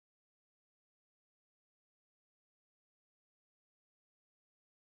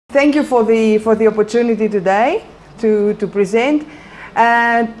Thank you for the opportunity today to present.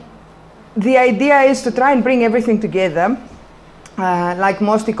 The idea is to try and bring everything together, like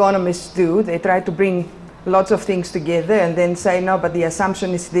most economists do. They try to bring lots of things together and then say, no, but the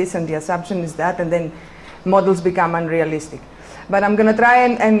assumption is this and the assumption is that, and then models become unrealistic. But I'm going to try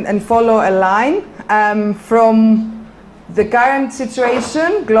and follow a line from the current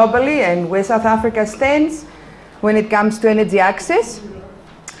situation globally and where South Africa stands when it comes to energy access.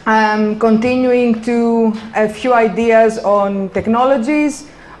 Continuing to a few ideas on technologies,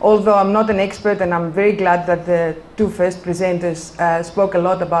 although I'm not an expert, and I'm very glad that the two first presenters spoke a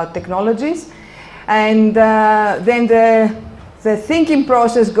lot about technologies. And then the thinking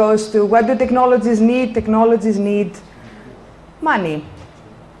process goes to what do technologies need? Technologies need money.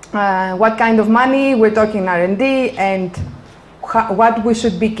 What kind of money? We're talking R&D, and what we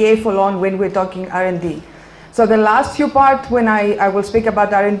should be careful on when we're talking R&D. So the last few parts when I will speak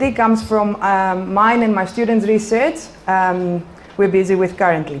about R&D comes from mine and my students' research we're busy with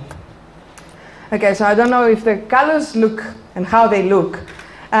currently. Okay, so I don't know if the colors look and how they look,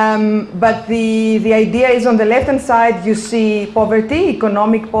 but the idea is on the left-hand side you see poverty,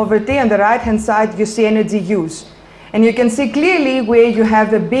 economic poverty, and the right-hand side you see energy use. And you can see clearly where you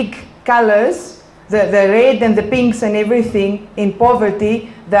have the big colors, the red and the pinks and everything in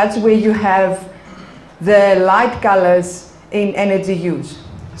poverty, that's where you have the light colors in energy use.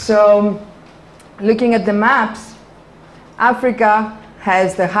 So looking at the maps, Africa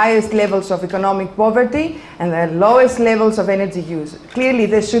has the highest levels of economic poverty and the lowest levels of energy use. Clearly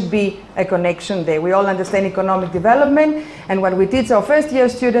there should be a connection there. We all understand economic development, and what we teach our first year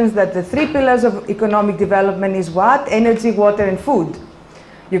students that the three pillars of economic development is what? Energy, water, and food.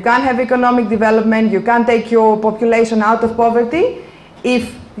 You can't have economic development, you can't take your population out of poverty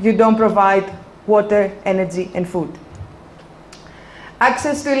if you don't provide water, energy, and food.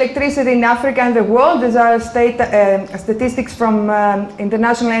 Access to electricity in Africa and the world. These are statistics from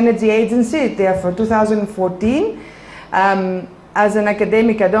International Energy Agency. They are for 2014. As an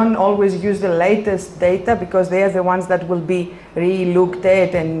academic, I don't always use the latest data because they are the ones that will be re-looked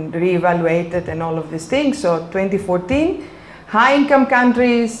at and re-evaluated and all of these things. So 2014, high-income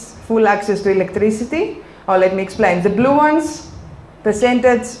countries, full access to electricity. Oh, let me explain. The blue ones,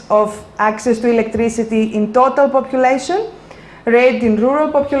 percentage of access to electricity in total population, red in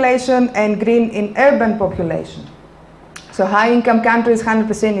rural population, and green in urban population. So high-income countries,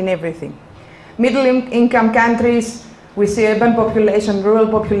 100% in everything. Middle-income countries, we see urban population, rural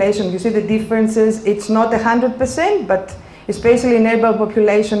population. You see the differences. It's not 100%, but especially in urban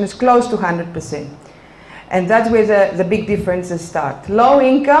population, it's close to 100%. And that's where the big differences start. Low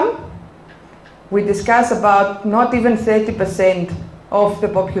income, we discuss about not even 30% of the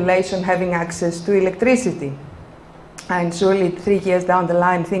population having access to electricity. And surely 3 years down the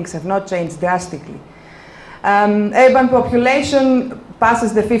line, things have not changed drastically. Urban population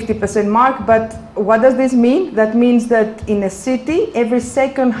passes the 50% mark, but what does this mean? That means that in a city, every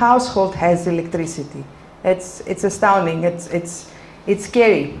second household has electricity. It's astounding, it's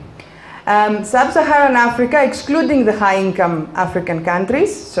scary. Sub-Saharan Africa, excluding the high-income African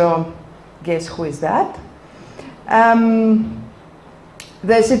countries, so guess who is that?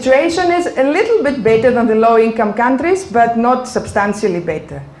 The situation is a little bit better than the low-income countries, but not substantially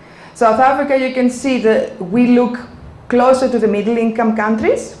better. South Africa, you can see that we look closer to the middle-income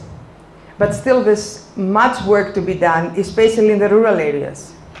countries, but still there's much work to be done, especially in the rural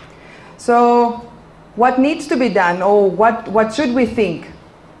areas. So what needs to be done, or what should we think?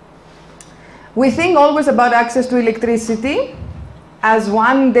 We think always about access to electricity as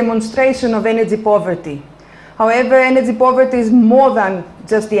one demonstration of energy poverty. However, energy poverty is more than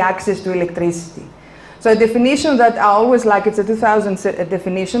just the access to electricity. So a definition that I always like, it's a 2000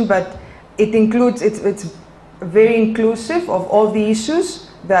 definition, but it includes, it's very inclusive of all the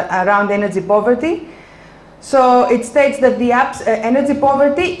issues that are around energy poverty. So it states that the energy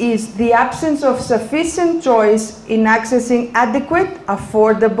poverty is the absence of sufficient choice in accessing adequate,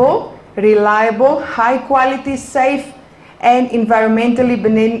 affordable, reliable, high quality, safe, and environmentally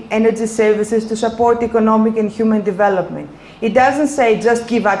benign energy services to support economic and human development. It doesn't say just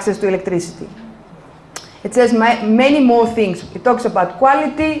give access to electricity. It says many more things. It talks about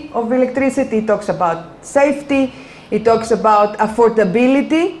quality of electricity, it talks about safety, it talks about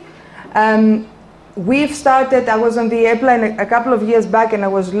affordability. We've started, I was on the airplane a couple of years back and I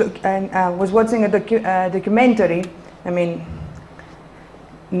was watching a documentary. I mean,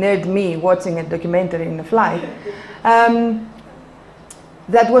 nerd me watching a documentary in a flight.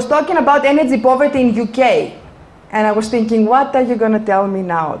 That was talking about energy poverty in UK. And I was thinking, what are you going to tell me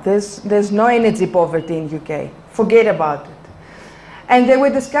now? There's no energy poverty in UK. Forget about it. And they were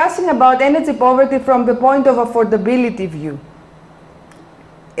discussing about energy poverty from the point of affordability view.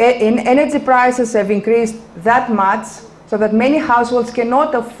 Energy prices have increased that much so that many households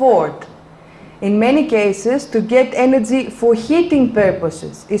cannot afford, in many cases, to get energy for heating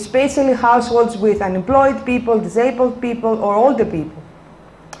purposes, especially households with unemployed people, disabled people, or older people.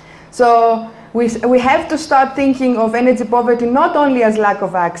 So we have to start thinking of energy poverty not only as lack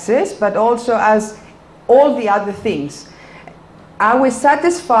of access, but also as all the other things. Are we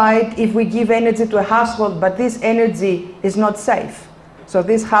satisfied if we give energy to a household, but this energy is not safe? So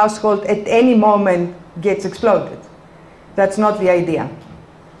this household at any moment gets exploded. That's not the idea.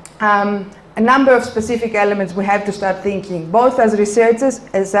 A number of specific elements we have to start thinking, both as researchers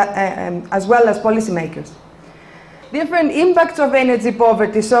as well as policymakers. Different impacts of energy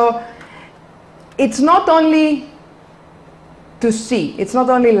poverty. So it's not only to see, it's not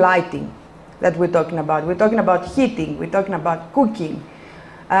only lighting that we're talking about. We're talking about heating, we're talking about cooking.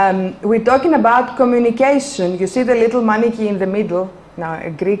 We're talking about communication. You see the little maniki in the middle, now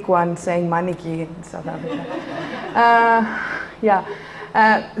a Greek one saying maniki in South Africa.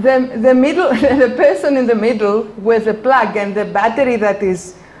 The person in the middle with the plug and the battery that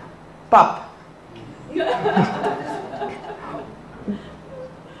is pop.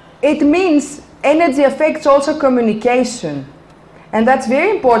 It means energy affects also communication. And that's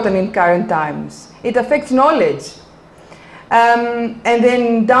very important in current times. It affects knowledge. And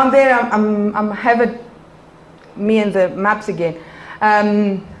then down there, I'm having me and the maps again.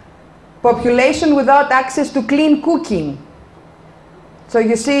 Population without access to clean cooking. So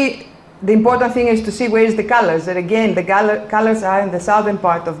you see, the important thing is to see where is the colors. And again, the colors are in the southern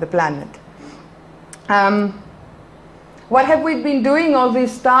part of the planet. What have we been doing all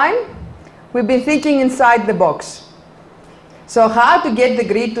this time? We've been thinking inside the box. So how to get the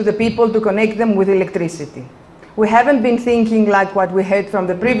grid to the people to connect them with electricity. We haven't been thinking like what we heard from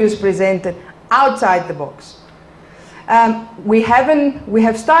the previous presenter, outside the box. We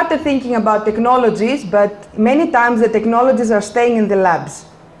have started thinking about technologies, but many times the technologies are staying in the labs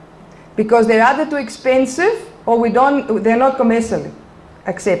because they're either too expensive or they're not commercially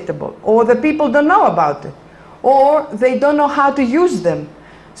acceptable, or the people don't know about it, or they don't know how to use them,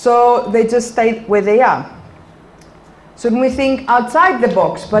 so they just stay where they are. So we think outside the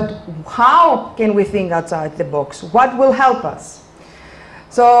box, but how can we think outside the box? What will help us?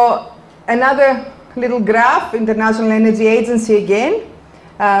 So another little graph, International Energy Agency again,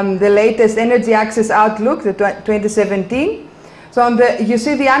 the latest Energy Access Outlook, the 2017. So you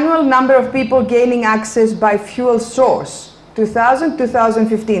see the annual number of people gaining access by fuel source, 2000,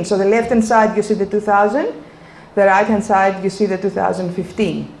 2015. So the left-hand side, you see the 2000. The right-hand side, you see the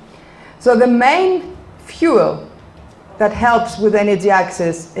 2015. So the main fuel that helps with energy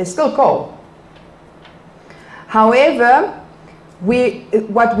access is still coal. However,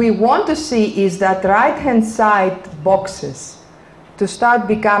 what we want to see is that right-hand side boxes to start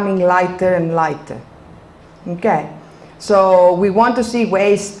becoming lighter and lighter. Okay, so we want to see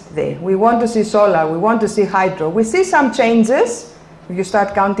waste there. We want to see solar. We want to see hydro. We see some changes. If you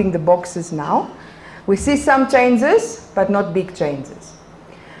start counting the boxes now, we see some changes, but not big changes.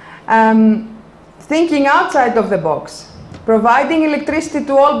 Thinking outside of the box, providing electricity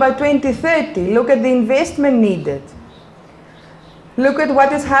to all by 2030. Look at the investment needed. Look at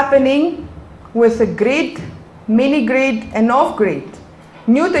what is happening with the grid, mini-grid, and off-grid.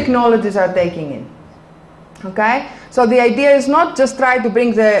 New technologies are taking in. Okay? So the idea is not just try to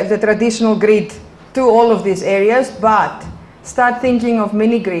bring the traditional grid to all of these areas, but start thinking of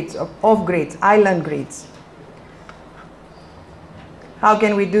mini-grids, of off-grids, island grids. How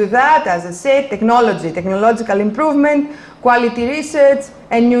can we do that? As I said, technology, technological improvement, quality research,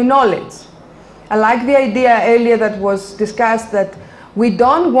 and new knowledge. I like the idea earlier that was discussed that we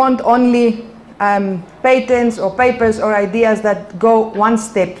don't want only patents or papers or ideas that go one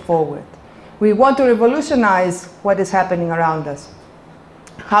step forward. We want to revolutionize what is happening around us.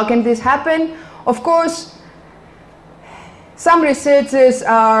 How can this happen? Of course, some researchers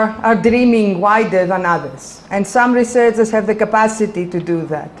are dreaming wider than others, and some researchers have the capacity to do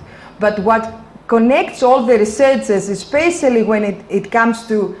that. But what connects all the researchers, especially when it comes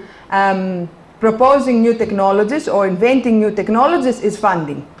to proposing new technologies or inventing new technologies, is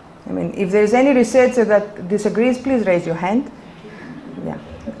funding. I mean, if there's any researcher that disagrees, please raise your hand. Yeah,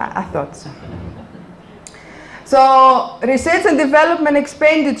 I thought so. So, research and development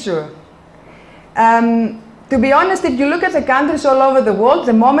expenditure. To be honest, if you look at the countries all over the world,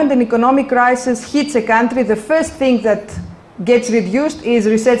 the moment an economic crisis hits a country, the first thing that gets reduced is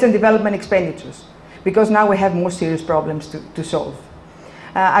research and development expenditures, because now we have more serious problems to solve.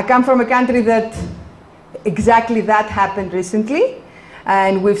 I come from a country that exactly that happened recently.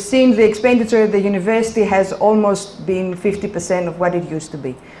 And we've seen the expenditure at the university has almost been 50% of what it used to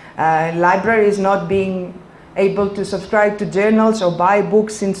be. Library is not being able to subscribe to journals or buy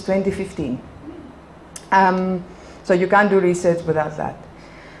books since 2015. So you can't do research without that.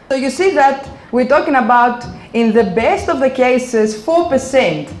 So you see that we're talking about, in the best of the cases,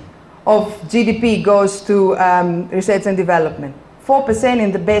 4% of GDP goes to research and development. 4%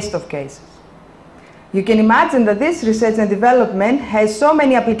 in the best of cases. You can imagine that this research and development has so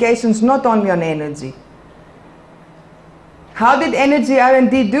many applications, not only on energy. How did energy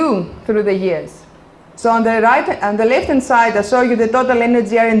R&D do through the years? So on the left-hand side, I show you the total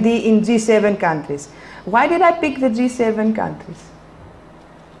energy R&D in G7 countries. Why did I pick the G7 countries?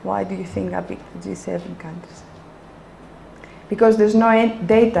 Why do you think I picked the G7 countries? Because there's no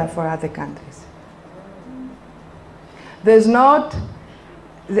data for other countries. There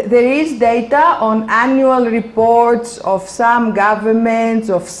is data on annual reports of some governments,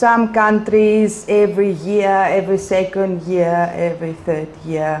 of some countries, every year, every second year, every third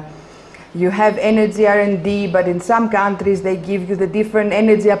year. You have energy R&D, but in some countries they give you the different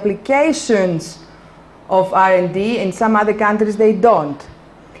energy applications of R&D. In some other countries they don't.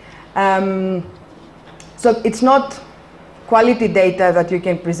 So it's not quality data that you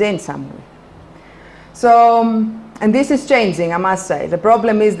can present somewhere. So, and this is changing, I must say. The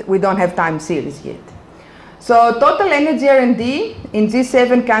problem is we don't have time series yet. So total energy R&D in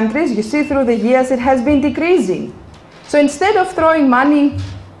G7 countries, you see through the years it has been decreasing. So instead of throwing money,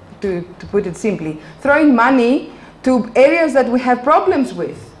 to put it simply, throwing money to areas that we have problems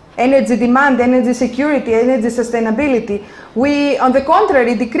with, energy demand, energy security, energy sustainability, we, on the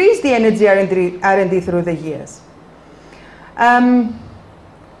contrary, decrease the energy R&D through the years.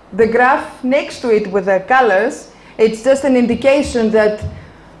 The graph next to it with the colors, it's just an indication that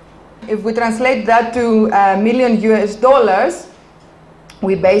if we translate that to million US dollars,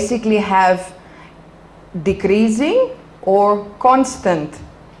 we basically have decreasing or constant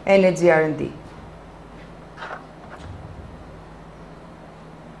energy R&D.